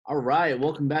right,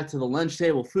 welcome back to the Lunch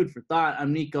Table Food for Thought.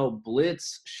 I'm Nico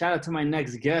Blitz. Shout out to my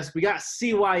next guest. We got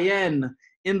CYN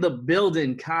in the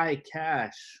building. Kai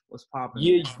Cash. What's poppin'?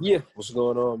 Yeah. What's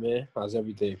going on, man? How's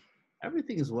everything?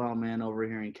 Everything is well, man, over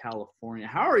here in California.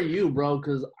 How are you, bro?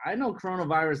 Because I know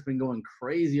coronavirus been going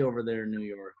crazy over there in New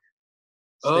York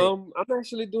State. I'm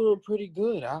actually doing pretty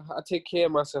good. I take care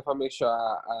of myself. I make sure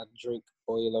I drink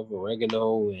oil of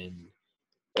oregano, and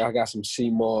I got some sea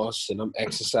moss, and I'm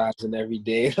exercising every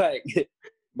day. Like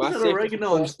my You said safety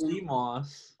oregano and precautions sea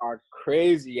moss. are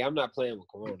crazy. I'm not playing with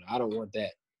Corona. I don't want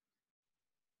that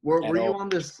Were at you all. on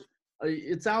this?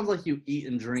 It sounds like you eat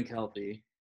and drink healthy.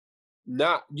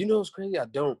 What's crazy? I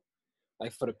don't.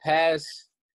 Like for the past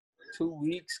 2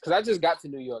 weeks, because I just got to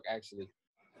New York actually.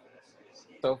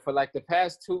 So for like the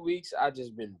past 2 weeks, I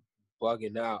just been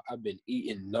bugging out. I've been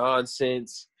eating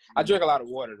nonsense. I drink a lot of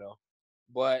water though,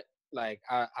 but like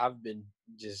I've been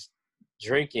just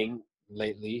drinking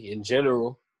lately in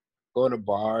general, going to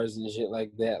bars and shit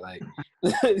like that. Like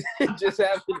just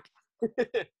having.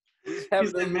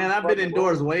 He's like, man, I've been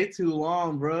indoors way too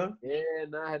long, bro. Yeah,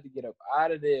 and I had to get up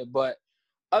out of there. But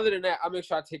other than that, I make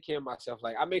sure I take care of myself.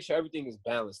 Like I make sure everything is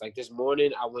balanced. Like this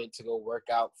morning, I went to go work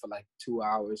out for like 2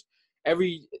 hours.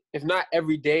 If not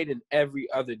every day, then every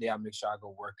other day, I make sure I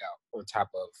go work out on top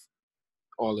of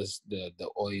all this the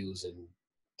oils and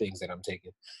things that I'm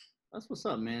taking. That's what's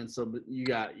up, man. So you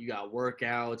got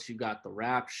workouts, you got the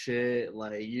rap shit.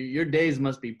 Like your days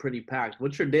must be pretty packed.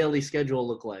 What's your daily schedule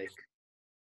look like?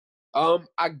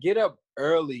 I get up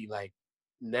early. Like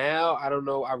now, I don't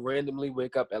know. I randomly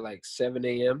wake up at like 7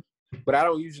 a.m., but I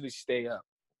don't usually stay up.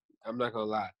 I'm not gonna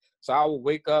lie. So I will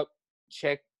wake up,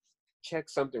 check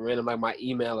something random like my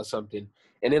email or something,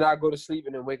 and then I go to sleep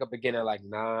and then wake up again at like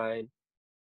 9.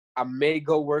 I may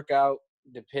go work out.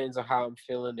 Depends on how I'm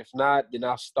feeling. If not, then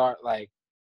I'll start like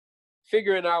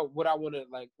figuring out what I want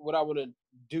to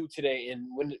do today. And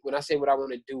when I say what I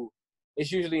want to do,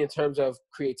 it's usually in terms of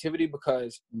creativity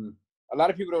because a lot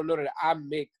of people don't know that I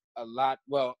make a lot.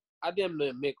 Well, I damn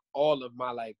near make all of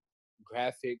my like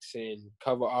graphics and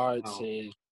cover arts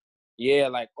and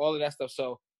like all of that stuff.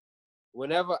 So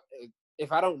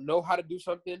if I don't know how to do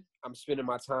something, I'm spending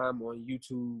my time on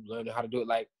YouTube learning how to do it.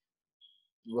 Like,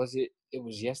 it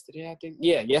was yesterday, I think?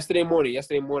 Yeah, yesterday morning, I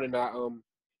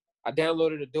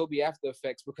downloaded Adobe After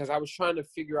Effects because I was trying to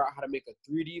figure out how to make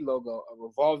a 3D logo, a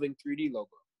revolving 3D logo.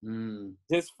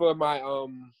 Just for my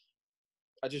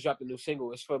I just dropped a new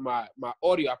single. It's for my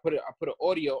audio. I put an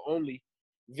audio only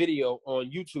video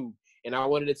on YouTube, and I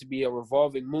wanted it to be a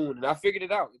revolving moon, and I figured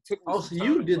it out. It took me. So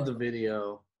you did the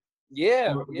video?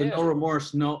 Yeah, The No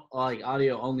Remorse, like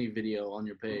audio only video on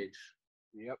your page.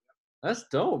 Yep. That's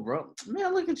dope, bro.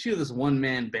 Man, look at you, this one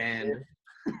man band.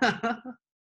 Yeah.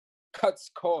 Cuts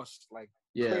costs like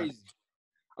crazy.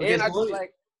 Okay, and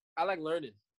I like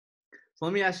learning. So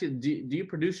let me ask you: Do you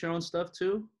produce your own stuff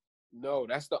too? No,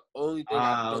 that's the only thing.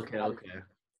 Okay.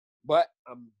 But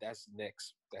that's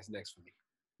next. That's next for me.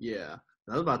 Yeah,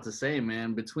 I was about to say,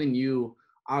 man. Between you,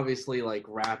 obviously, like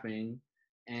rapping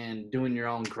and doing your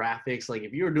own graphics, like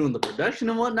if you were doing the production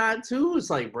and whatnot too, it's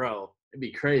like, bro, it'd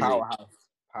be crazy.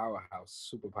 Powerhouse,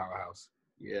 super powerhouse.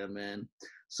 Yeah, man.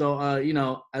 So,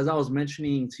 as I was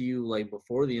mentioning to you, like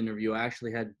before the interview, I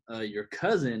actually had your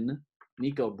cousin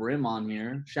Nico Brim on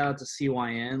here. Shout out to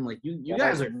CYN. Like you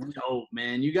guys are dope,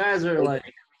 man. You guys are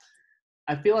like,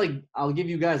 I feel like I'll give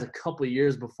you guys a couple of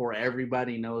years before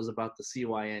everybody knows about the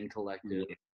CYN collective.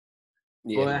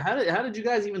 Yeah. But how did you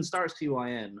guys even start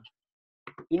CYN?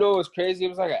 You know, it was crazy. It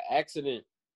was like an accident.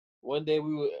 One day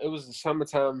it was the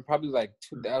summertime, probably like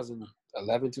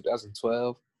 2011,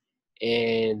 2012.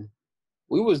 And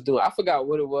we was doing, I forgot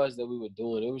what it was that we were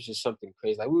doing. It was just something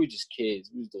crazy. Like we were just kids.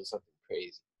 We was doing something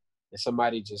crazy. And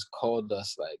somebody just called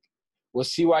us like, what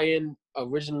CYN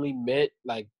originally meant,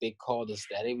 like they called us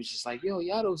that. It was just like, yo,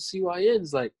 y'all those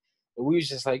CYNs. Like, and we was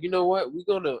just like, you know what?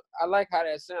 I like how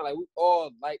that sound. Like we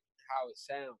all like how it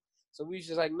sounds. So we was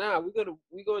just like, nah,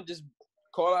 we're gonna just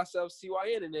call ourselves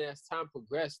CYN. And then as time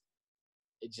progressed,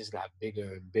 it just got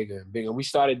bigger and bigger and bigger. We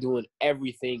started doing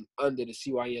everything under the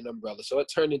CYN umbrella. So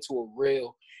it turned into a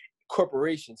real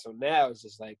corporation. So now it's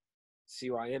just like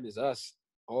CYN is us,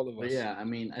 all of us. But yeah, I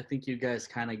mean, I think you guys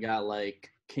kind of got like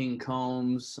King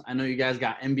Combs. I know you guys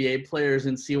got NBA players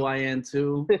in CYN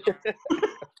too.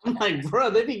 I'm like, bro,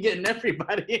 they be getting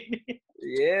everybody in here.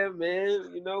 Yeah,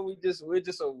 man. You know, we're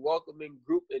just a welcoming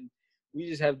group, and we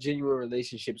just have genuine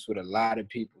relationships with a lot of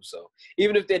people. So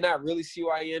even if they're not really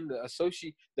CYN,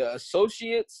 the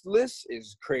associates list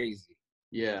is crazy.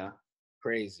 Yeah.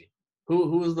 Crazy.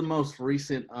 Who was the most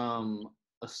recent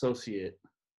associate?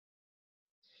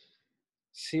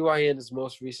 CYN's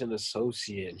most recent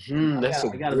associate.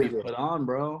 I gotta be put on,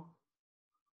 bro.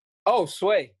 Oh,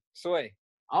 Sway.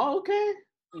 Oh, okay.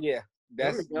 Yeah,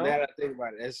 that's now that I think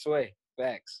about it. That's Sway.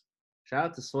 Facts. Shout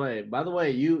out to Sway. By the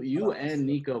way, you and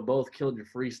Nico both killed your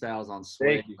freestyles on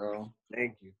Sway, bro.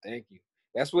 Thank you.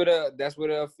 That's where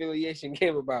the affiliation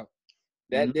came about.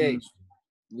 That day,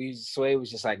 Sway was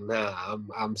just like, nah,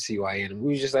 I'm CYN. And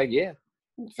we was just like, yeah,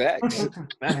 facts.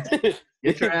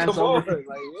 Get your ass Come over. on.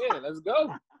 Like, yeah, let's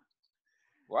go.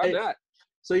 Why not?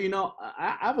 So,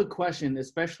 I have a question,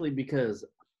 especially because,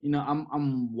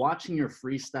 I'm watching your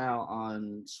freestyle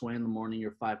on Sway in the Morning,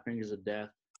 your 5 Fingers of Death.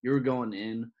 You were going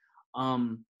in.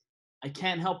 I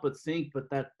can't help but think,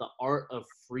 that the art of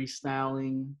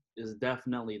freestyling is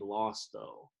definitely lost,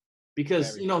 though.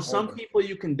 Because, some people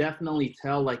you can definitely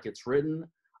tell, like, it's written.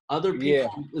 Other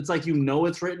people, it's like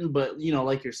it's written, but,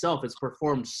 like yourself, it's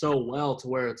performed so well to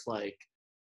where it's like,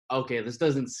 okay, this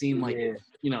doesn't seem like,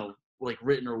 like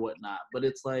written or whatnot. But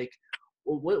it's like,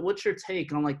 what's your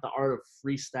take on, like, the art of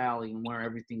freestyling and where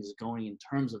everything's going in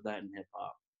terms of that in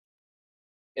hip-hop?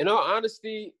 In all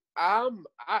honesty, I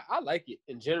like it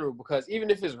in general because even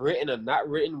if it's written or not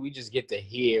written, we just get to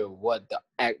hear what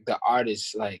the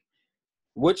artist, like,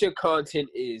 what your content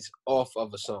is off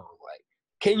of a song. Like,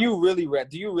 can you really rap?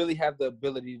 Do you really have the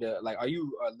ability to, like, are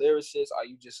you a lyricist? Are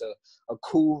you just a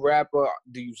cool rapper?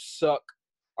 Do you suck?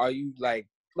 Are you like,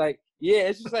 yeah,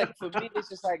 it's just like, for me, it's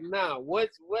just like, nah, what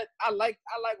I like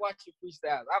watching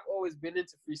freestyles. I've always been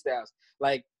into freestyles.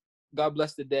 Like, God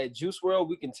bless the dead, Juice WRLD,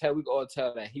 we can all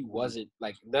tell that he wasn't,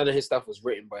 like, none of his stuff was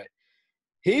written, but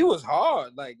he was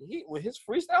hard. Like, when his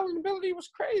freestyling ability was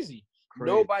crazy.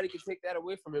 Nobody could take that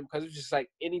away from him because it's just like,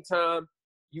 anytime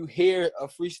you hear a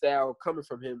freestyle coming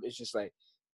from him, it's just like,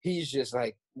 he's just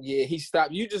like, yeah, he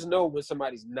stopped. You just know when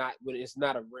when it's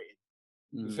not a written.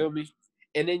 You feel me?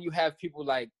 And then you have people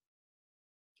like,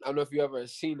 I don't know if you ever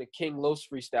seen the King Los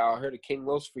freestyle. I heard a King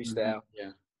Los freestyle.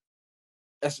 Yeah.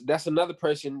 That's another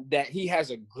person that he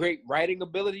has a great writing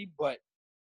ability, but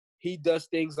he does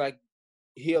things like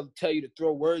he'll tell you to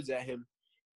throw words at him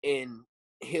and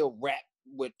he'll rap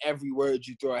with every word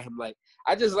you throw at him. Like,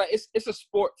 I just like, it's a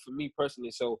sport for me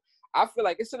personally. So I feel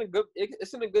like it's in a good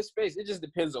space. It just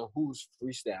depends on who's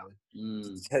freestyling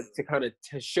to kind of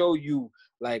to show you,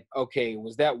 like, okay,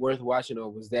 was that worth watching or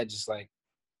was that just like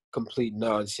complete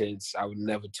nonsense? I would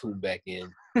never tune back in.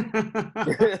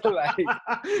 Like,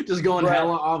 just going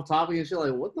hella off topic and shit.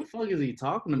 Like, what the fuck is he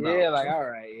talking about? Yeah, like, all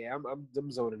right, yeah,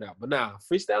 I'm zoning out. But nah,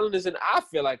 freestyling I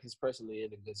feel like it's personally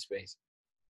in a good space.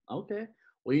 Okay.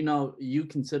 Well, you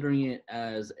considering it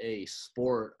as a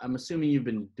sport, I'm assuming you've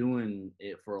been doing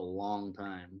it for a long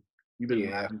time. You've been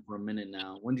rapping for a minute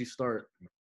now. When did you start?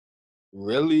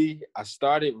 Really? I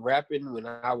started rapping when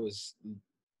I was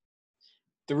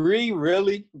 3,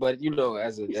 really, but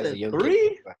as a young 3?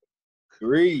 kid. Like,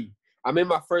 3. I made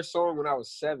my first song when I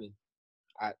was 7.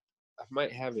 I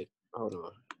might have it. Hold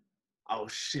on. Oh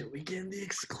shit, we getting the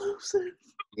exclusive.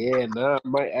 Yeah, I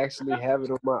might actually have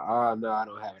it on my. No, I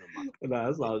don't have it on my. Nah,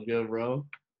 that's all good, bro.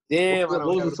 Damn, what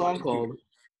was the song called?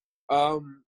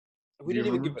 We didn't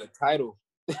even give it a title.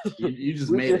 You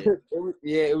just made it.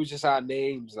 It was just our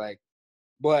names, like.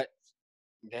 But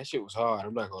that shit was hard.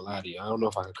 I'm not gonna lie to you. I don't know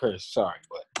if I can curse. Sorry,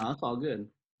 but that's all good.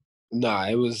 Nah,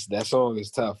 that song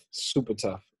is tough, super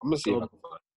tough. I'm gonna see if I can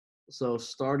find it. So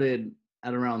started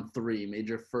at around 3, made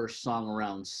your first song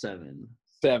around 7.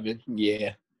 7,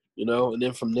 yeah. And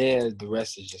then from there, the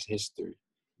rest is just history.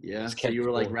 Yeah. So you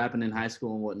were like rapping in high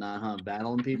school and whatnot, huh?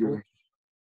 Battling people?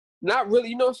 Not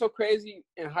really. What's so crazy?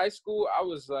 In high school, I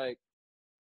was like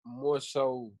more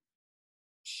so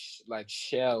like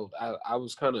shelled. I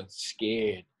was kind of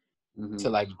scared to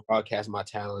like broadcast my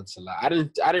talents a lot. I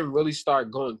didn't really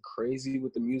start going crazy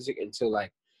with the music until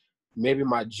like maybe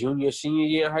my senior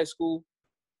year in high school.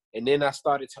 And then I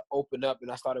started to open up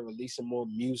and I started releasing more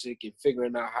music and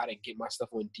figuring out how to get my stuff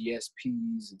on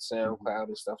DSPs and SoundCloud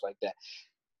and stuff like that.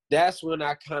 That's when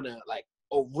I kind of like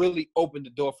really opened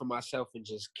the door for myself and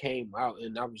just came out.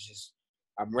 And I'm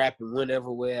rapping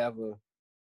whenever, wherever.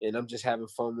 And I'm just having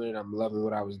fun with it. I'm loving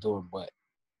what I was doing. But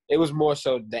it was more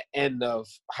so the end of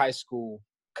high school.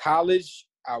 College,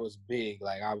 I was big.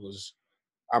 Like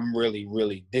I'm really,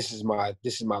 really, this is my life.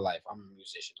 I'm a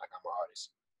musician. Like, I'm an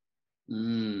artist.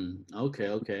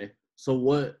 Okay. So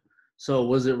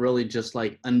was it really just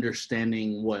like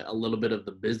understanding a little bit of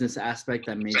the business aspect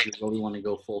that made you really want to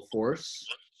go full force?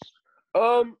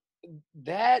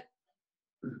 That,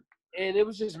 and it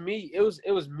was just me. It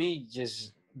was me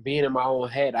just being in my own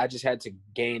head. I just had to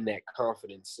gain that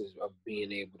confidence of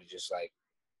being able to just like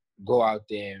go out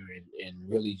there and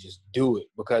really just do it,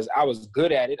 because I was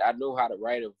good at it. I know how to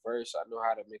write a verse. I know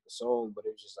how to make a song, but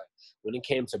it was just like when it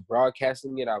came to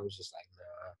broadcasting it, I was just like,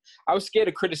 nah. I was scared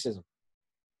of criticism.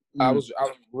 I was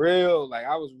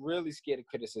really scared of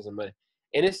criticism, man.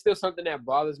 And it's still something that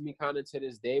bothers me kind of to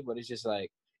this day, but it's just like,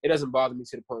 it doesn't bother me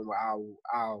to the point where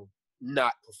I'll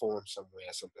not perform somewhere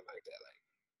or something like that. Like,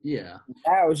 Yeah.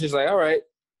 I was just like, all right,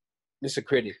 it's a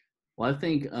critic. Well, I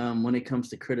think when it comes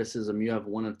to criticism, you have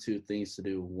one of two things to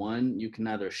do. One, you can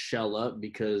either shell up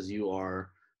because you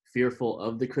are fearful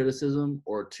of the criticism,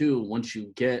 or two, once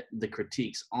you get the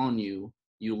critiques on you,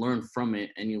 you learn from it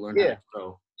and you learn how to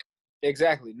grow.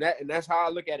 Exactly. And that's how I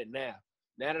look at it now.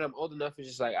 Now that I'm old enough, it's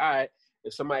just like, all right,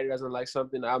 if somebody doesn't like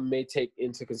something, I may take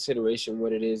into consideration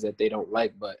what it is that they don't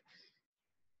like. But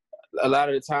a lot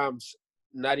of the times,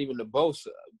 not even the boast,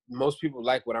 most people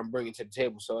like what I'm bringing to the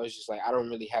table. So it's just like, I don't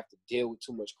really have to deal with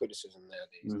too much criticism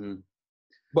nowadays. Mm-hmm.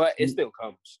 But it still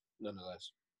comes,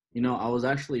 nonetheless. You know, I was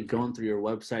actually going through your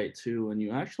website too, and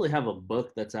you actually have a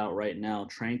book that's out right now,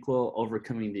 Tranquil,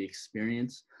 Overcoming the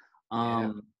Experience.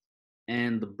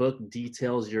 And the book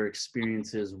details your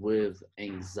experiences with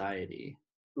anxiety.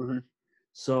 Mm-hmm.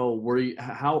 So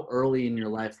how early in your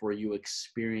life were you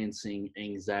experiencing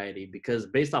anxiety? Because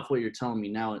based off what you're telling me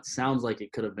now, it sounds like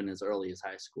it could have been as early as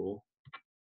high school.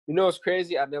 You know, it's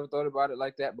crazy. I never thought about it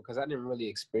like that, because I didn't really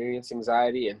experience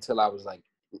anxiety until I was like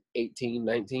 18,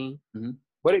 19. Mm-hmm.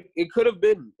 But it could have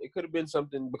been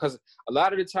something, because a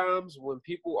lot of the times when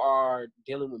people are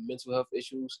dealing with mental health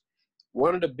issues,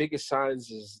 one of the biggest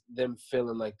signs is them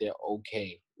feeling like they're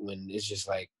okay, when it's just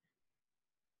like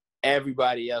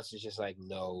everybody else is just like,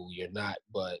 no, you're not.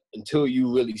 But until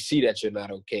you really see that you're not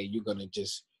okay, you're going to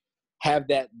just have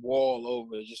that wall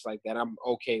over, just like that I'm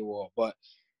okay wall. But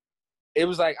it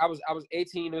was like I was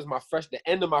 18. It was the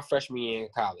end of my freshman year in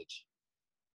college.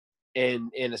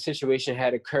 And a situation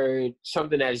had occurred,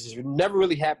 something that just never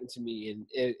really happened to me. And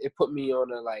it put me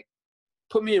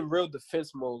put me in real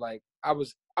defense mode. Like,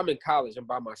 I'm in college, I'm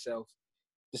by myself.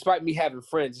 Despite me having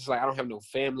friends, it's like I don't have no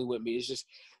family with me. It's just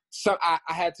I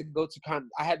had to go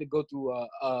through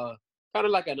a kind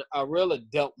of like a real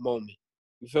adult moment.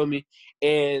 You feel me?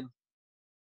 And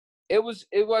it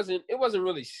wasn't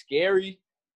really scary,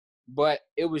 but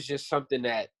it was just something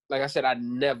that, like I said, I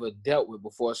never dealt with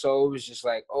before. So it was just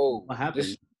like, oh, what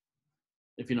happened?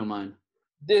 If you don't mind.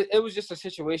 It was just a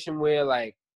situation where,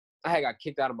 like, I had got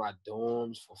kicked out of my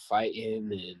dorms for fighting,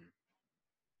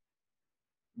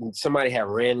 and somebody had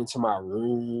ran into my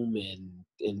room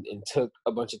and took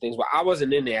a bunch of things. Well, I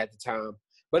wasn't in there at the time,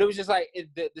 but it was just like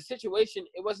the situation.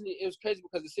 It was crazy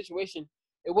because the situation,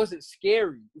 it wasn't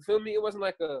scary. You feel me? It wasn't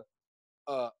like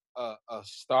a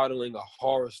startling, a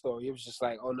horror story. It was just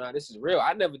like, oh no, this is real.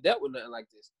 I never dealt with nothing like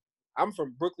this. I'm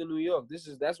from Brooklyn, New York.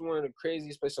 That's one of the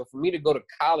craziest places. So for me to go to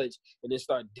college and then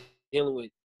start dealing with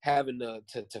having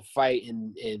to fight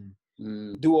and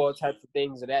do all types of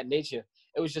things of that nature,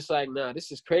 it was just like, nah,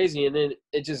 this is crazy. And then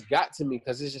it just got to me,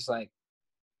 because it's just like,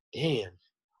 damn,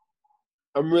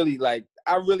 I really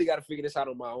got to figure this out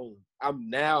on my own. I'm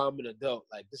an adult.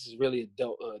 Like, this is really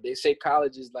adulthood. They say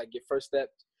college is like your first step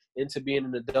into being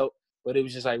an adult, but it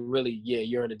was just like, really, yeah,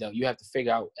 you're an adult. You have to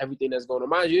figure out everything that's going on.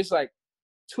 Mind you, it's like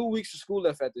 2 weeks of school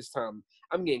left at this time.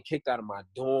 I'm getting kicked out of my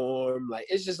dorm. Like,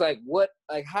 it's just like, what?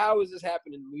 Like, how is this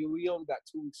happening? We only got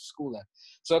 2 weeks of school left.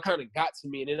 So it kind of got to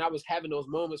me. And then I was having those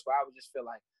moments where I would just feel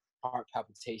like heart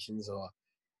palpitations, or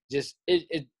just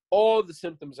all the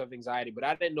symptoms of anxiety, but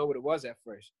I didn't know what it was at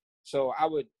first. So I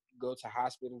would go to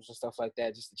hospitals and stuff like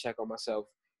that just to check on myself,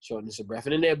 shortness of breath.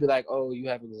 And then they'd be like, oh, you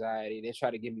have anxiety. They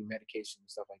try to give me medication and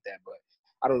stuff like that, but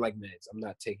I don't like meds. I'm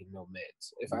not taking no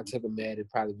meds. If I took a med, it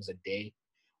probably was a day.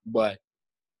 But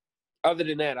other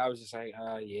than that, I was just like,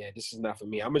 yeah, this is not for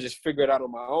me. I'm going to just figure it out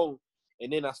on my own.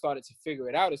 And then I started to figure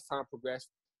it out as time progressed.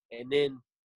 And then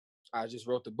I just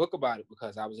wrote the book about it,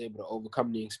 because I was able to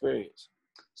overcome the experience.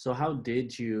 So how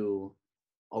did you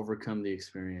overcome the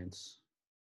experience?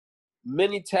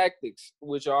 Many tactics,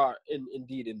 which are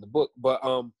indeed in the book. But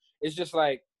it's just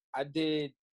like, I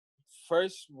did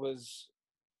first was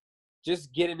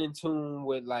just getting in tune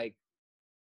with, like,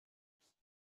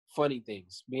 funny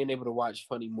things, being able to watch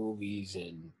funny movies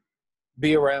and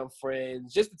be around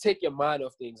friends, just to take your mind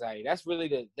off the anxiety. That's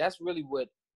really what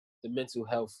the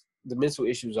mental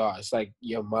issues are. It's like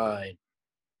your mind.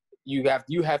 You have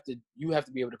to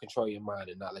be able to control your mind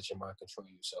and not let your mind control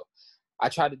you. So I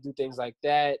try to do things like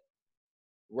that,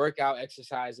 workout,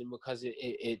 exercising, because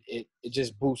it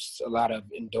just boosts a lot of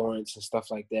endurance and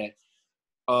stuff like that.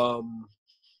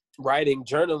 Writing,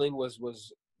 journaling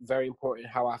was very important,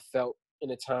 how I felt in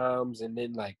the times. And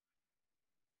then, like,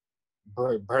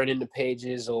 burning the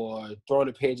pages or throwing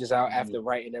the pages out after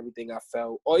writing everything I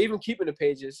felt, or even keeping the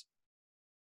pages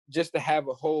just to have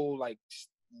a whole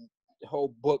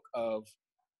book of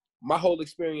my whole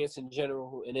experience in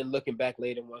general, and then looking back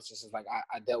later once it's like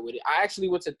I dealt with it. I actually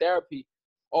went to therapy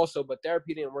also, but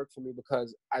therapy didn't work for me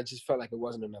because I just felt like it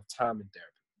wasn't enough time in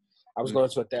therapy. I was going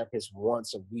to a therapist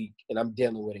once a week, and I'm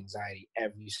dealing with anxiety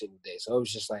every single day. So it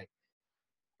was just like,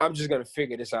 I'm just going to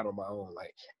figure this out on my own.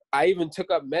 Like, I even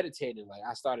took up meditating. Like,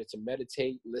 I started to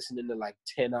meditate, listening to like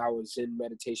 10 hours in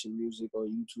meditation music on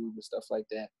YouTube and stuff like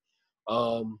that.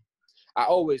 I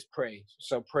always pray.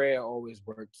 So prayer always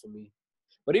worked for me.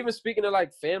 But even speaking to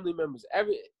like family members,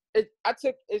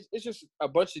 it's just a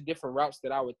bunch of different routes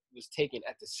that I was taking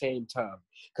at the same time,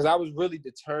 because I was really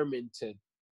determined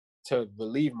to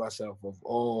relieve myself of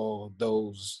all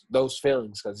those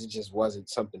feelings, because it just wasn't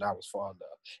something I was fond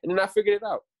of. And then I figured it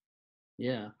out.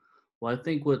 Yeah. Well, I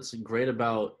think what's great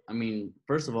about, I mean,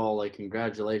 first of all, like,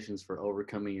 congratulations for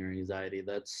overcoming your anxiety.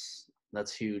 That's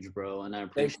huge, bro. And I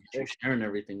appreciate you sharing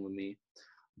everything with me.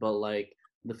 But like,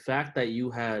 the fact that you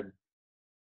had,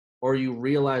 or you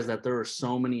realized that there are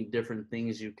so many different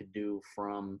things you could do,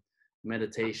 from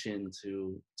meditation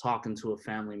to talking to a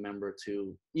family member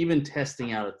to even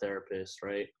testing out a therapist,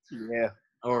 right? Yeah.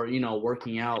 Or, you know,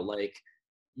 working out, like,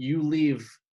 you leave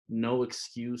no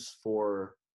excuse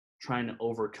for trying to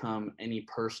overcome any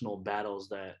personal battles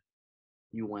that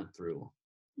you went through.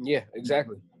 Yeah,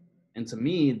 exactly. And to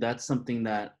me, that's something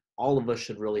that all of us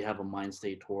should really have a mind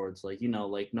state towards. Like, you know,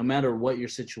 like, no matter what your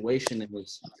situation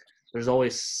is, there's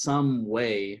always some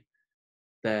way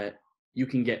that you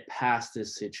can get past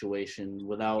this situation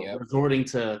without resorting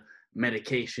to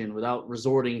medication, without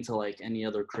resorting to like any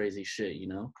other crazy shit, you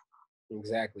know?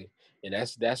 Exactly. And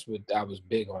that's what I was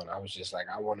big on. I was just like,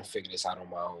 I want to figure this out on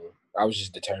my own. I was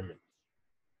just determined.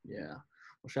 Yeah.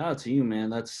 Well, shout out to you, man.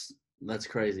 That's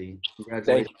crazy.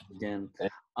 Congratulations again.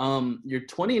 Your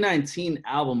 2019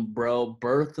 album, bro,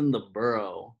 Birth in the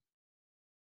Burrow.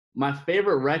 My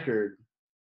favorite record.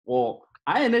 Well,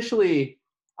 I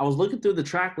was looking through the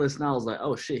track list and I was like,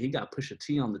 oh shit, he got Pusha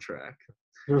T on the track.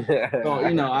 So,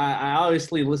 you know, I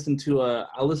obviously listened to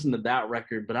that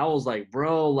record, but I was like,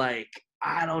 bro, like,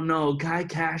 I don't know, Guy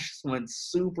Cash went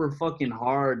super fucking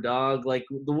hard, dog. Like,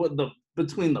 the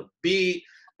between the beat,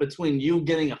 between you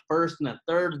getting a first and a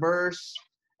third verse,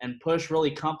 and Push really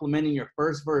complimenting your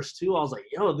first verse too, I was like,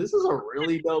 yo, this is a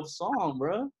really dope song,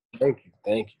 bro. Thank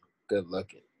you. Good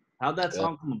looking. How'd that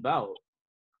song come about?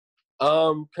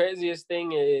 Craziest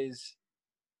thing is,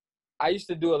 I used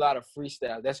to do a lot of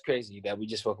freestyle. That's crazy that we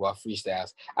just spoke about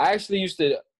freestyles. I actually used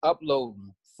to upload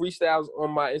freestyles on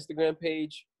my Instagram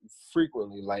page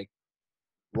frequently, like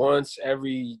once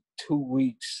every 2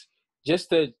 weeks, just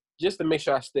to make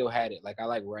sure I still had it. Like, I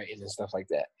like writing and stuff like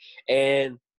that.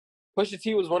 And Pusha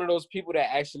T was one of those people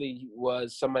that actually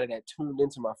was somebody that tuned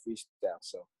into my freestyle.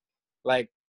 So, like,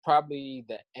 probably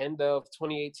the end of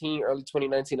 2018, early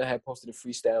 2019, I had posted a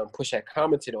freestyle and Push had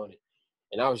commented on it.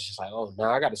 And I was just like, oh,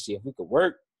 I got to see if we could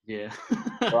work. Yeah.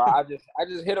 So I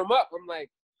just hit him up. I'm like,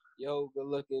 yo, good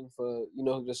looking for,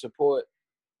 the support.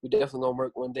 We definitely going to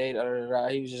work one day. Da, da, da, da.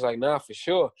 He was just like, nah, for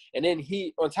sure. And then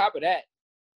on top of that,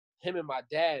 him and my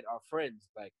dad are friends.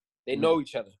 Like, they know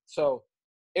each other. So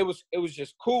it was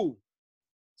just cool.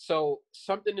 So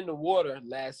Something in the Water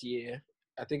last year,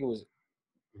 I think it was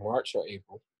March or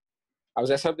April, I was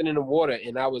at Something in the Water,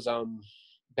 and I was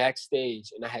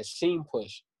backstage, and I had seen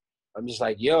Push. I'm just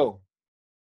like, yo,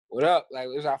 what up? Like,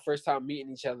 it was our first time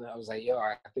meeting each other. I was like, yo,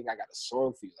 I think I got a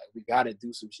song for you. Like, we got to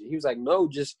do some shit. He was like, no,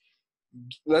 just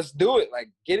let's do it. Like,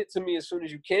 get it to me as soon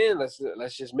as you can. Let's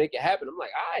just make it happen. I'm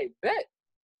like, I bet.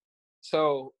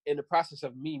 So in the process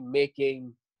of me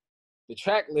making the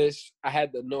track list, I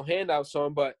had the No Handout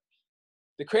song. But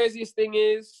the craziest thing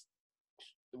is,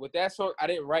 with that song, I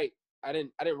didn't write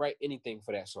anything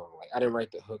for that song. Like, I didn't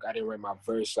write the hook. I didn't write my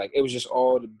verse. Like, it was just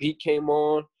all, the beat came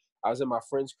on. I was in my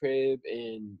friend's crib,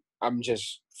 and I'm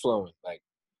just flowing. Like,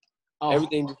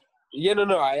 everything. Yeah,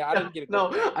 no, I didn't get it. No,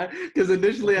 because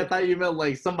initially I thought you meant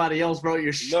like somebody else wrote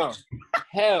your shit. No,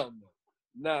 hell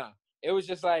no. Nah. It was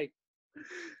just like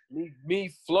me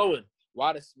flowing.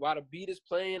 While the beat is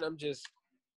playing, I'm just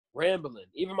rambling.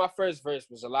 Even my first verse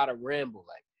was a lot of ramble.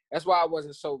 Like, that's why I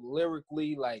wasn't so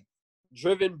lyrically, like,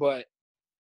 driven, but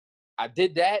I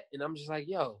did that, and I'm just like,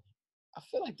 yo, I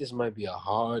feel like this might be a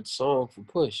hard song for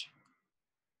Push.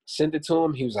 Sent it to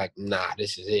him. He was like, nah,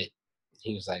 this is it.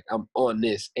 He was like, I'm on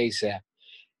this ASAP.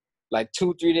 Like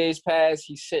 2-3 days passed.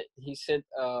 He sent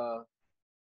a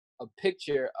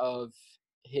picture of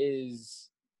his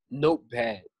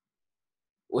notepad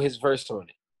with his verse on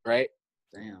it, right?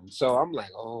 Damn. So I'm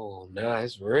like, oh, nah,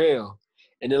 it's real.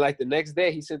 And then like the next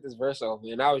day, he sent this verse over,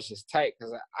 and I was just tight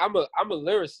because I'm a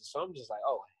lyricist, so I'm just like,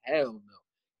 oh hell no,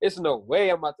 it's no way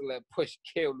I'm about to let Push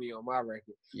kill me on my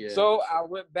record. Yeah. So I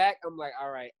went back. I'm like, all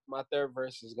right, my third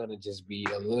verse is gonna just be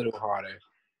a little harder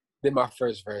than my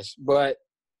first verse, but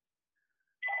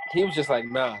he was just like,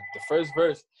 nah, the first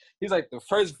verse. He's like, the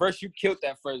first verse, you killed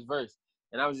that first verse,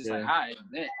 and I was just like, all right,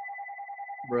 man.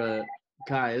 Bruh,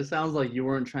 Kai, it sounds like you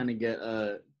weren't trying to get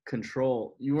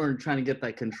control. You weren't trying to get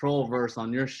that control verse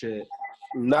on your shit.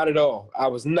 Not at all. I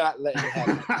was not letting it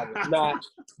happen. I was not.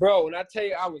 Bro, when I tell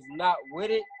you I was not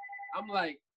with it, I'm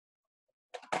like,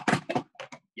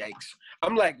 yikes.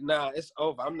 I'm like, nah, it's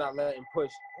over. I'm not letting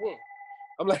Push.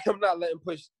 I'm like, I'm not letting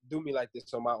Push do me like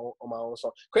this on my own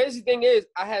song. Crazy thing is,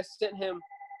 I had sent him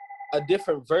a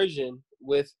different version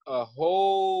with a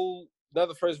whole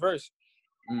another first verse.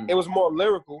 It was more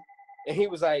lyrical, and he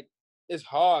was like, "It's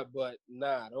hard, but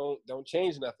nah, don't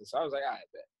change nothing." So I was like, "All right,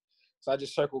 bet." So I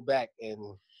just circled back,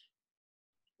 and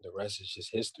the rest is just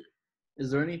history.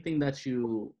 Is there anything that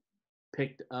you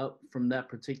picked up from that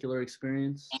particular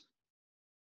experience?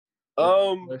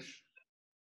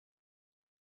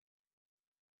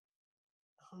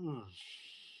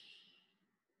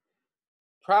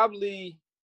 Probably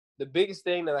the biggest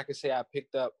thing that I could say I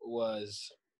picked up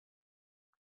was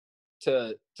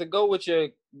to go with your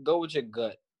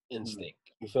gut instinct.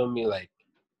 You feel me? Like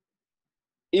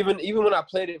even when I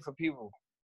played it for people,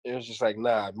 it was just like,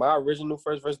 nah, my original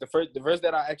first verse, the verse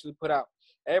that I actually put out,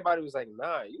 everybody was like,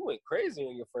 nah, you went crazy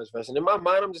on your first verse. And in my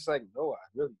mind, I'm just like, no, I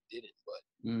really didn't. But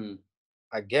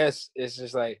I guess it's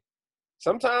just like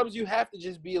sometimes you have to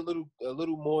just be a little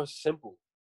more simple.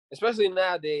 Especially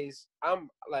nowadays,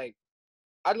 I'm like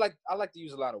I like to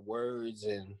use a lot of words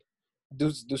and do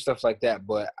stuff like that.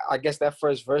 But I guess that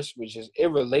first verse was just,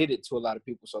 it related to a lot of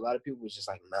people. So a lot of people was just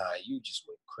like, nah, you just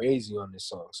went crazy on this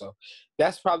song. So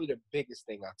that's probably the biggest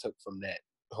thing I took from that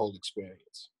whole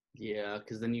experience. Yeah,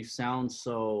 because then you sound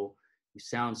so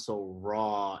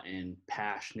raw and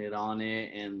passionate on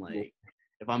it. And like,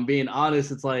 if I'm being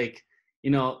honest, it's like, you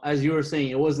know, as you were saying,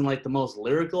 it wasn't like the most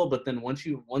lyrical, but then once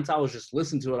I was just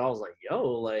listening to it, I was like, yo,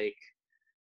 like,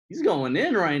 he's going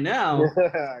in right now.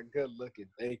 Good looking.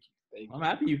 Thank you. I'm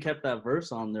happy you kept that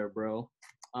verse on there, bro.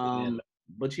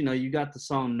 But you know, you got the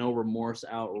song No Remorse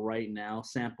out right now.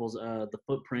 Samples The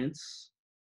Footprints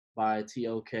by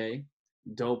TOK.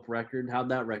 Dope record. How'd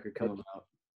that record come about?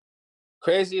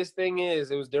 Craziest thing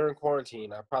is, it was during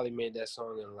quarantine. I probably made that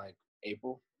song in like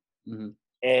April.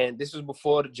 And this was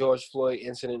before the George Floyd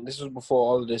incident. This was before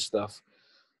all of this stuff.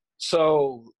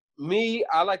 So me,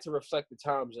 I like to reflect the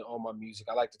times in all my music.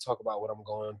 I like to talk about what I'm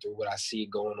going through, what I see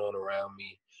going on around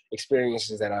me,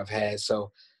 experiences that I've had.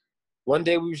 So one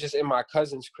day we was just in my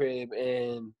cousin's crib,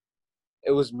 and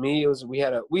it was me. We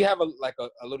have a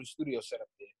little studio set up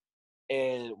there,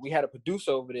 and we had a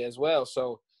producer over there as well.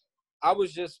 So I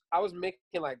was making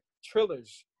like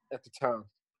trillers at the time,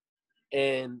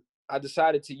 and I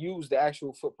decided to use the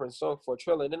actual Footprint song for a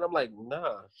trailer. And then I'm like,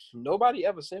 nah, nobody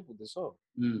ever sampled this song.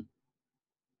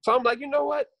 So I'm like, you know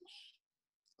what?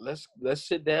 Let's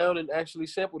sit down and actually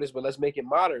sample this, but let's make it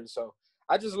modern. So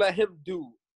I just let him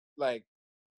do like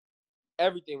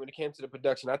everything when it came to the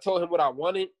production. I told him what I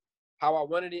wanted, how I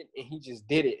wanted it, and he just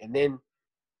did it. And then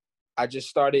I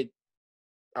started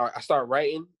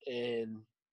writing, and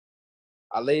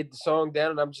I laid the song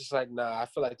down, and I'm just like, nah, I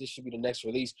feel like this should be the next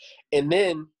release. And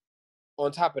then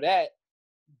on top of that,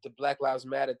 the Black Lives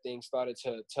Matter thing started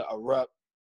to erupt.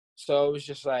 So it was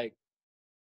just like,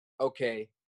 okay,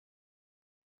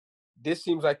 this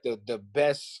seems like the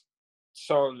best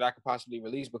song that I could possibly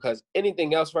release, because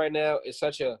anything else right now is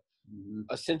such a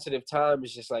sensitive time.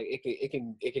 It's just like it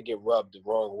can get rubbed the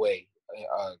wrong way.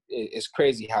 It's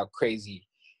crazy how crazy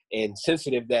and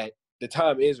sensitive that the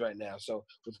time is right now. So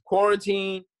with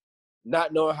quarantine,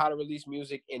 not knowing how to release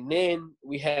music, and then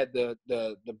we had the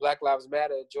Black Lives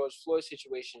Matter George Floyd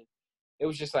situation. It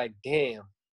was just like, damn,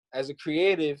 as a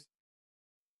creative,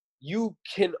 you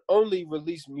can only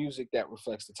release music that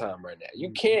reflects the time right now.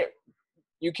 You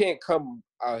can't come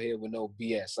out here with no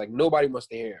BS. Like, nobody wants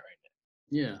to hear it right now.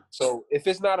 Yeah. So if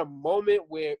it's not a moment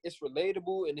where it's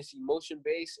relatable and it's emotion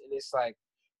based and it's like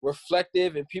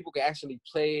reflective and people can actually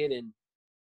play it and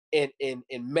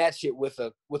match it with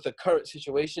a current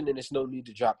situation, then there's no need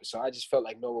to drop it. So I just felt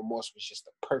like No Remorse was just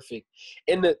the perfect.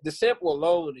 And the sample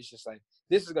alone is just like,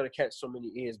 this is gonna catch so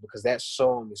many ears because that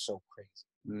song is so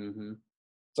crazy.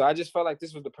 So I just felt like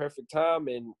this was the perfect time,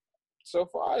 and so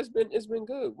far it's been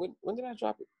good. When did I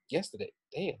drop it? Yesterday.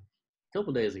 Damn. A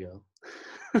couple days ago.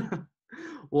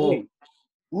 Well,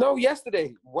 no,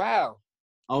 yesterday. Wow.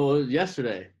 Oh,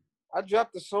 yesterday. I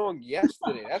dropped the song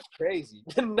yesterday. That's crazy.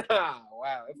 Nah,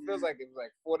 wow. It feels like it was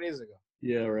like 4 days ago.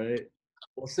 Yeah, right.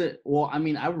 Well, I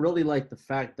mean, I really like the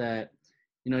fact that,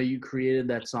 you created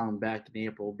that song back in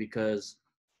April, because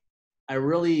I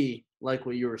really like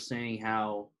what you were saying,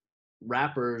 how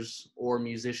rappers or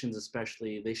musicians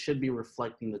especially, they should be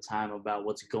reflecting the time about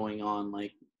what's going on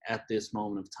like at this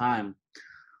moment of time.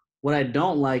 What I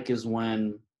don't like is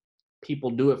when people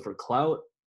do it for clout.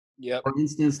 Yep. For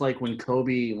instance, like when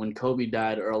Kobe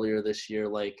died earlier this year,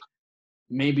 like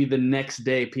maybe the next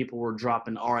day people were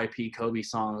dropping RIP Kobe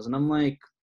songs, and I'm like,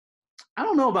 I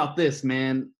don't know about this,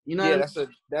 man. You know what I Yeah, mean?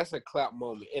 that's a clout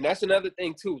moment. And that's another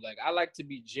thing too. Like I like to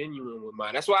be genuine with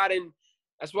mine. I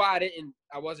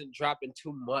wasn't dropping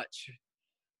too much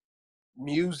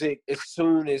music as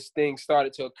soon as things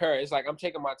started to occur. It's like I'm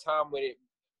taking my time with it.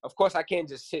 Of course, I can't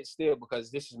just sit still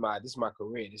because this is my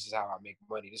career. This is how I make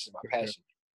money. This is my passion.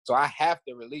 So I have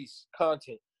to release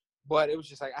content. But it was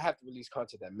just like I have to release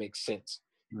content that makes sense.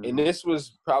 And this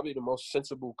was probably the most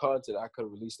sensible content I could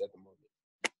have released at the moment.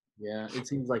 Yeah, it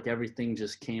seems like everything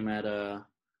just came at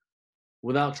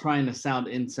without trying to sound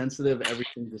insensitive,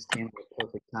 everything just came at a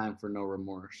perfect time for no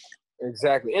remorse.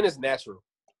 Exactly. And it's natural.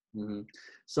 Mm-hmm.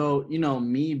 So,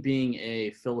 me being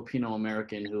a Filipino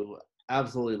American who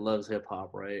absolutely loves hip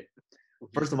hop, right?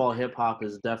 First of all, hip hop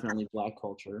is definitely Black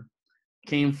culture.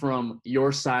 Came from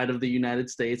your side of the United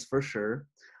States for sure.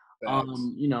 Facts.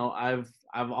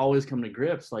 I've always come to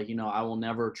grips, like, I will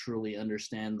never truly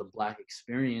understand the Black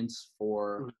experience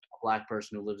for a Black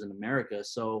person who lives in America.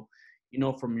 So,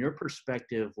 from your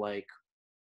perspective, like,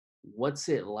 what's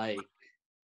it like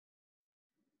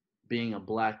being a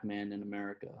Black man in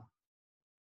America?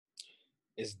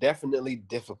 It's definitely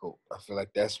difficult. I feel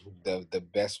like that's the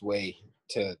best way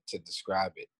to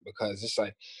describe it, because it's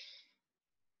like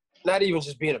not even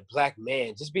just being a Black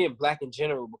man, just being Black in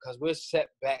general, because we're set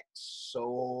back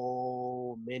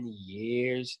so many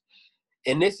years.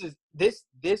 And this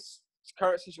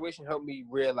current situation helped me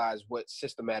realize what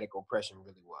systematic oppression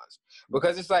really was.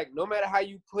 Because it's like no matter how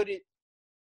you put it,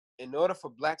 in order for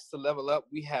Blacks to level up,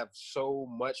 we have so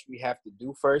much we have to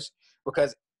do first.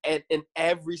 Because in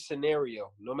every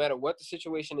scenario, no matter what the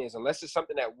situation is, unless it's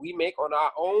something that we make on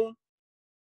our own,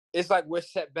 it's like we're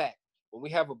set back. When we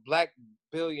have a Black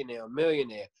billionaire,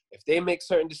 millionaire, if they make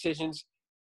certain decisions,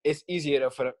 it's easier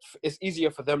for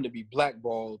them to be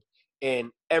blackballed and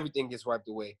everything gets wiped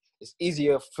away. It's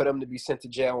easier for them to be sent to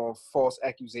jail on false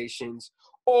accusations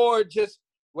or just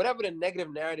whatever the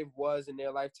negative narrative was in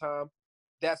their lifetime.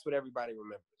 That's what everybody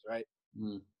remembers, right?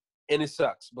 Mm. And it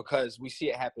sucks because we see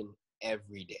it happen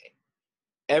every day,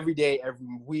 every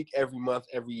week, every month,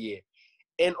 every year.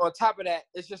 And on top of that,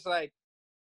 it's just like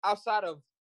outside of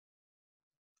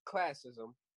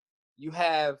classism, you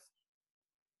have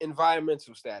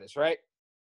environmental status, right?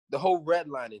 The whole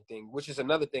redlining thing, which is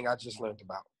another thing I just learned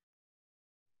about.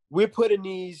 We're put in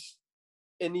these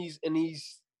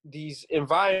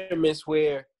environments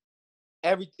where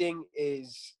everything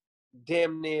is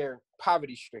damn near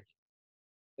poverty stricken.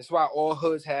 That's why all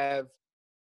hoods have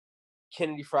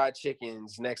Kennedy Fried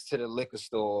Chickens next to the liquor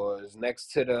stores,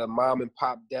 next to the mom and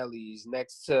pop delis,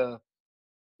 next to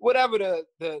whatever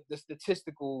the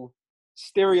statistical,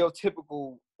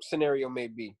 stereotypical scenario may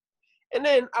be. And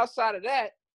then outside of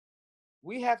that,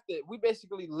 we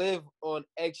basically live on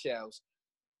eggshells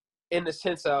in the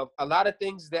sense of a lot of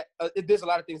things that there's a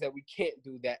lot of things that we can't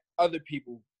do that other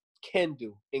people can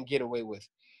do and get away with.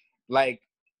 Like,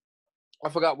 I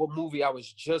forgot what movie I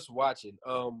was just watching.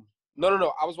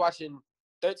 No. I was watching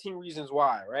 13 Reasons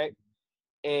Why, right?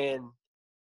 And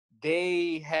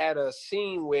they had a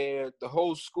scene where the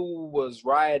whole school was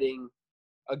rioting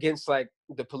against like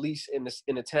the police in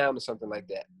the town or something like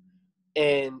that.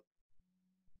 And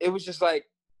it was just like,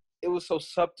 it was so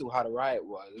subtle how the riot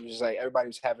was. It was just like everybody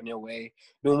was having their way,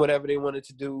 doing whatever they wanted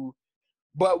to do.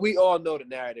 But we all know the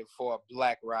narrative for a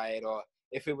Black riot, or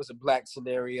if it was a Black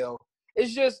scenario.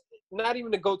 It's just not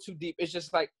even to go too deep. It's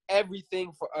just like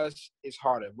everything for us is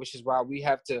harder, which is why we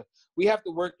have to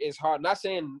work as hard. Not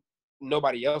saying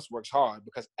nobody else works hard,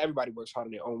 because everybody works hard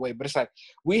in their own way. But it's like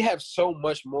we have so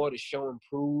much more to show and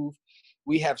prove.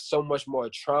 We have so much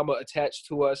more trauma attached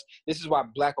to us. This is why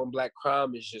Black on Black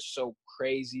crime is just so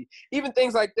crazy. Even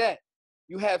things like that.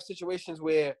 You have situations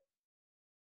where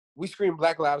we scream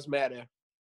Black Lives Matter,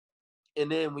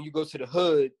 and then when you go to the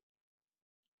hood,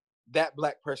 that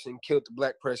Black person killed the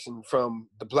Black person from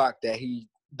the block that he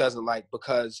doesn't like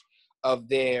because of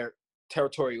their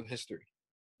territorial history.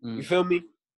 You feel me?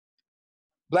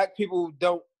 Black people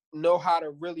don't know how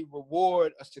to really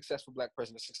reward a successful Black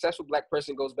person. A successful Black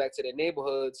person goes back to their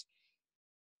neighborhoods.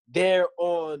 They're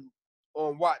on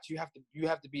on watch. You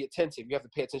have to be attentive. You have to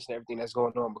pay attention to everything that's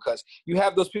going on, because you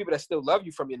have those people that still love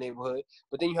you from your neighborhood,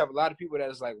 but then you have a lot of people that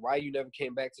is like, why you never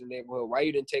came back to the neighborhood? Why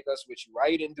you didn't take us with you? Why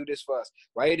you didn't do this for us?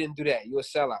 Why you didn't do that? You a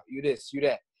sellout. You this, you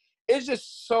that. It's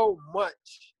just so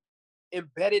much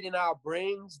embedded in our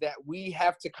brains that we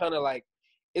have to kind of like,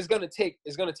 it's gonna take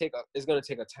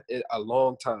a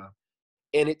long time,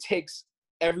 and it takes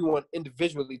everyone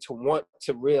individually to want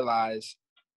to realize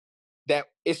that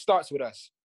it starts with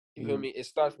us. You feel me? It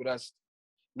starts with us,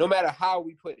 no matter how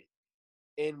we put it.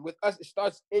 And with us, it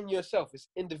starts in yourself. It's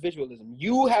individualism.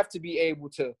 You have to be able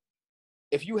to,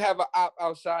 if you have an op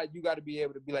outside, you got to be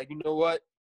able to be like, you know what?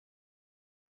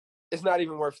 It's not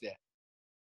even worth that,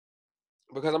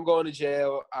 because I'm going to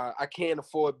jail. I can't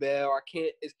afford bail. I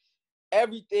can't. It's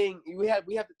everything. We have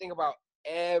to think about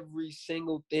every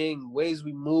single thing, ways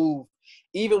we move,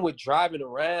 even with driving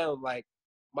around. Like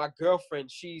my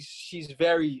girlfriend, she's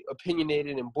very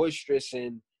opinionated and boisterous,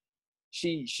 and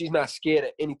she's not scared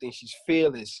of anything. She's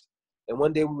fearless. And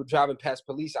one day we were driving past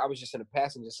police. I was just in the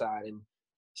passenger side, and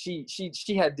she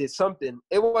had did something.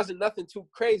 It wasn't nothing too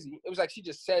crazy. It was like she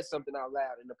just said something out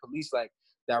loud, and the police like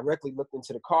directly looked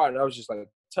into the car, and I was just like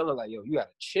telling her like, yo, you gotta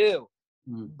chill.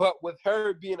 But with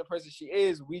her being the person she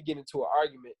is, we get into an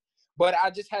argument. But I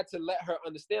just had to let her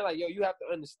understand, like, yo, you have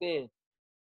to understand,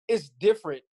 it's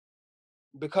different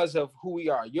because of who we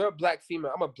are. You're a black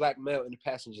female. I'm a black male in the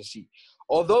passenger seat.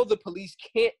 Although the police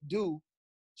can't do,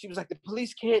 she was like, the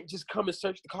police can't just come and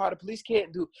search the car. The police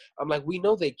can't do. I'm like, we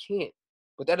know they can't,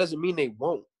 but that doesn't mean they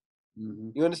won't.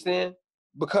 You understand?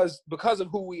 Because of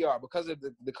who we are, because of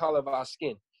the color of our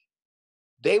skin.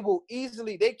 They will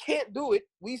easily, they can't do it.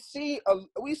 We see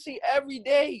every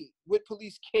day what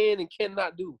police can and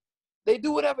cannot do. They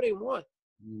do whatever they want.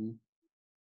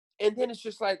 And then it's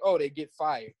just like, oh, they get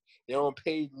fired. They're on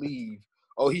paid leave.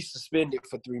 Oh, he's suspended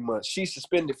for 3 months. She's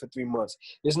suspended for 3 months.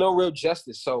 There's no real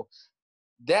justice. So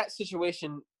that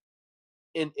situation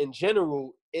in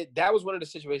general, that was one of the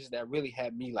situations that really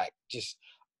had me like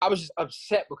I was just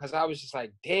upset, because I was just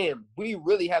like, damn, we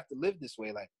really have to live this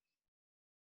way. Like,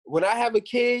 when I have a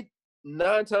kid,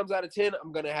 9 times out of 10,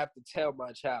 I'm going to have to tell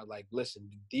my child, like, listen,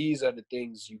 these are the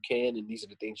things you can and these are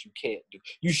the things you can't do.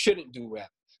 You shouldn't do rap.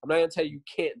 I'm not going to tell you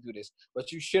can't do this,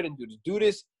 but you shouldn't do this. Do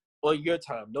this on your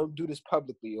time. Don't do this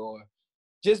publicly, or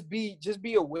just be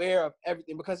aware of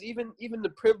everything, because even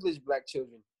the privileged black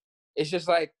children, it's just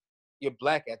like, you're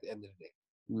black at the end of the day.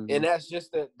 And that's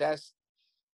just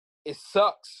it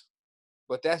sucks,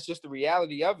 but that's just the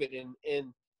reality of it.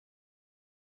 And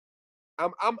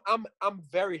I'm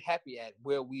very happy at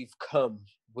where we've come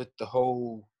with the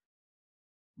whole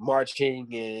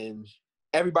marching and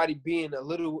everybody being a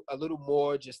little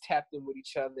more just tapped in with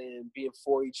each other and being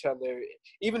for each other.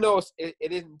 Even though it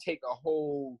didn't take a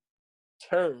whole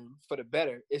turn for the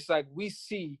better, it's like we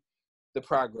see the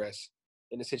progress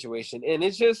in the situation, and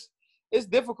it's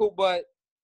difficult, but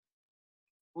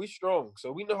we strong,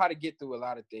 so we know how to get through a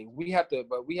lot of things. We have to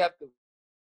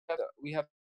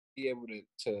be able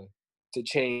to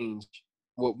change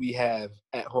what we have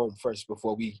at home first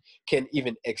before we can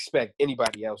even expect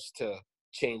anybody else to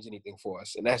change anything for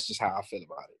us. And that's just how I feel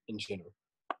about it in general.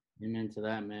 Amen to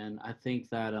that, man. I think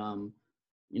that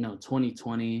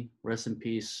 2020, rest in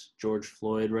peace George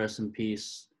Floyd, rest in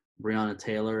peace Breonna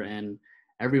Taylor and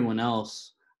everyone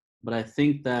else. But I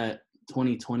think that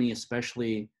 2020,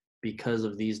 especially because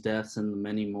of these deaths and the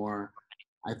many more,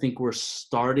 I think we're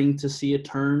starting to see a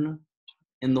turn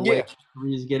in the way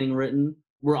history is getting written.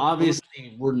 We're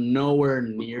nowhere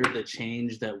near the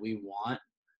change that we want,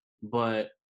 but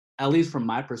at least from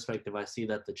my perspective, I see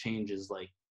that the change is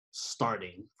like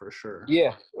starting for sure.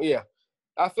 Yeah.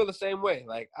 I feel the same way.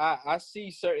 Like I see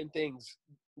certain things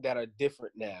that are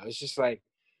different now. It's just like,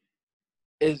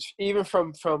 it's even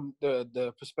from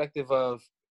the perspective of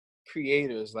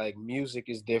creators, like music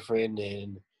is different,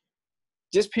 and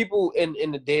just people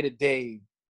in the day-to-day,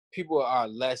 people are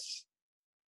less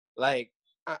like,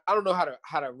 I don't know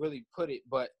how to really put it,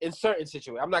 but in certain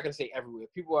situations, I'm not gonna say everywhere,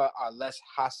 people are less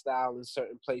hostile in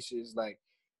certain places. Like,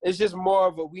 it's just more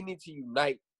of a we need to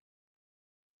unite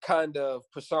kind of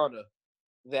persona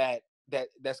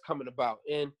that's coming about.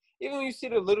 And even when you see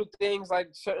the little things, like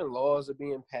certain laws are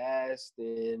being passed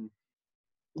and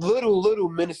little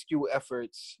minuscule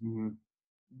efforts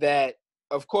that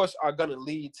of course are gonna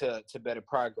lead to better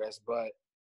progress. But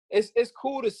it's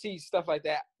cool to see stuff like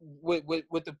that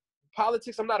with the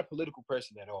politics. I'm not a political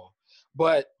person at all,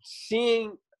 but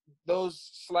seeing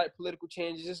those slight political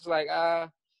changes, it's like,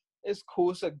 it's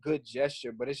cool. It's a good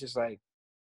gesture, but it's just like,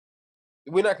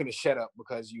 we're not going to shut up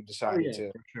because you decided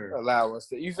to allow us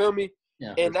to, you feel me?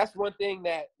 Yeah. And that's one thing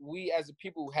that we as a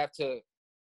people have to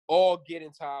all get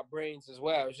into our brains as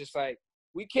well. It's just like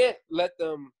we can't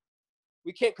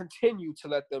continue to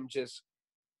let them just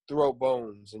throw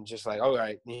bones and just like, all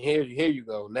right, here you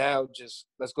go. Now just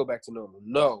let's go back to normal.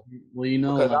 No. Well, you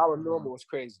know, because our normal was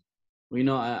crazy. Well, you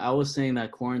know, I was saying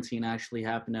that quarantine actually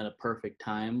happened at a perfect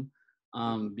time,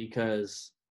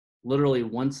 because literally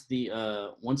once the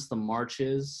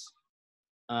marches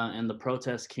and the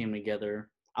protests came together,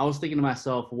 I was thinking to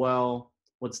myself, well,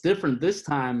 what's different this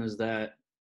time is that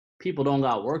people don't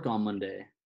got work on Monday.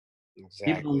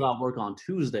 Exactly. People don't got work on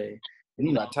Tuesday. And,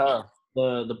 you know, time.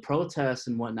 The protests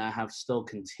and whatnot have still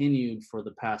continued for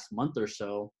the past month or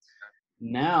so.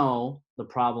 Now the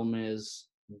problem is,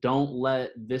 don't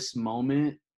let this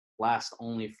moment last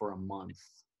only for a month.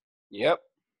 Yep.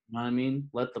 You know what I mean?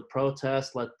 Let the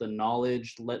protest, let the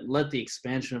knowledge, let the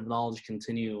expansion of knowledge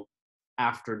continue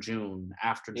after June,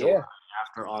 after July,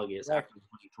 after August, after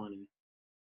 2020.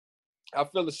 I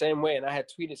feel the same way, and I had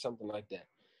tweeted something like that.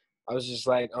 I was just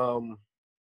like, I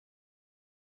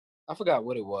forgot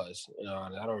what it was. You know,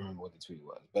 I don't remember what the tweet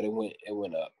was, but it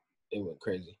went up. It went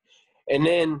crazy. And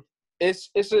then it's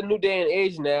a new day and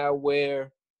age now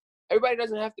where everybody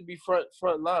doesn't have to be front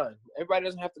line. Everybody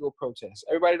doesn't have to go protest.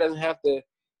 Everybody doesn't have to,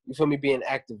 you feel me, be an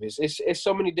activist. It's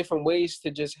so many different ways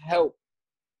to just help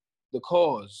the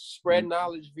cause, spread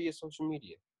knowledge via social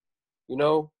media. You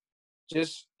know,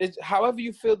 just it's however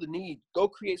you feel the need. Go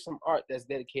create some art that's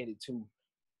dedicated to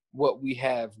what we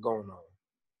have going on.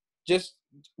 Just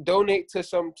donate to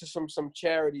some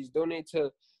charities. Donate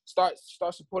to start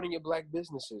supporting your Black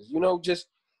businesses. You know, just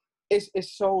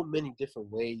it's so many different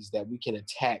ways that we can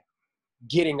attack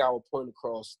getting our point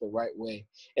across the right way.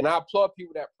 And I applaud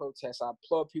people that protest. I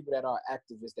applaud people that are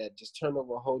activists that just turn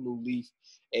over a whole new leaf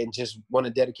and just want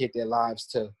to dedicate their lives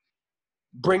to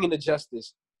bringing the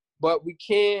justice. But we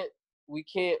can't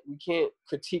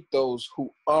critique those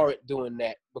who aren't doing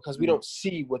that because we don't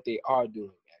see what they are doing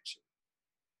actually.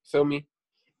 Feel me?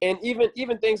 And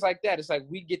even things like that, it's like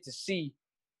we get to see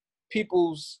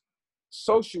people's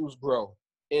socials grow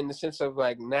in the sense of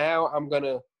like, now I'm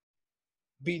gonna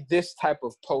be this type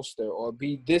of poster or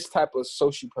be this type of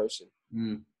social person.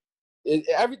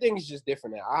 Everything is just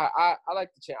different now. I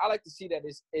like to change. I like to see that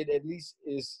it at least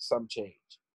is some change,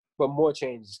 but more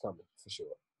change is coming for sure.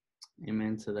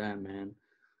 Amen to that, man.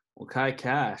 Well, Kai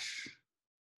Cash,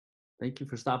 thank you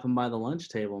for stopping by the lunch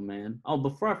table, man. Oh,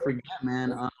 before I forget,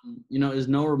 man, you know, is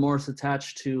No Remorse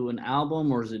attached to an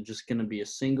album or is it just gonna be a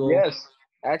single? Yes,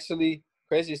 actually,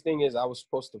 craziest thing is I was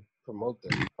supposed to promote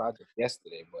the project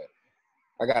yesterday, but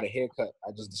I got a haircut.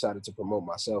 I just decided to promote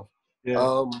myself.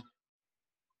 Yeah.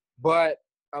 But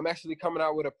I'm actually coming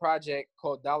out with a project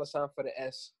called $sign for the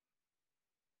S.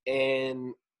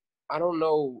 And I don't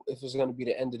know if it's going to be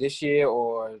the end of this year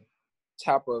or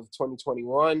top of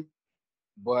 2021,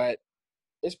 but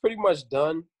it's pretty much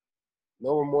done.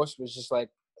 No Remorse was just like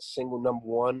a single number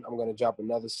one. I'm going to drop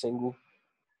another single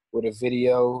with a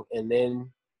video and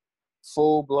then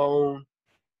full-blown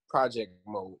project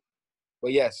mode.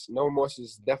 But yes, No Remorse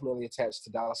is definitely attached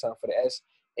to $sign for the S.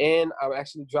 And I'm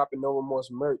actually dropping No Remorse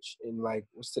merch in like,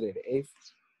 what's today, the 8th?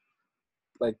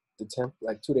 Like the 10th,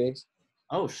 like 2 days.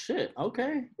 Oh, shit.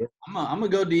 Okay. Yeah. I'm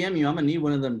going to go DM you. I'm going to need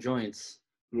one of them joints.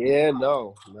 Yeah,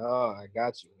 no, I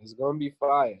got you. It's going to be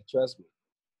fire. Trust me.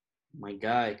 My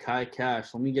guy, Kai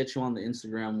Cash. Let me get you on the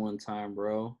Instagram one time,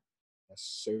 bro.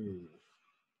 Yes, sir.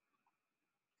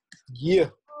 Yeah.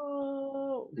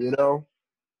 Oh. You know?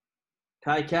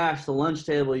 Kai Cash, the lunch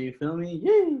table, you feel me?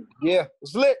 Yee. Yeah,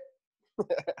 it's lit.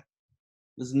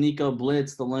 This is Nico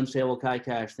Blitz, the lunch table, Kai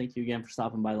Cash. Thank you again for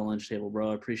stopping by the lunch table,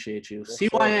 bro. I appreciate you. Yes,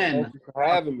 CYN. Thank you for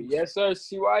having me. Yes, sir.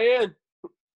 CYN.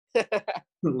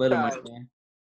 Let him, my man.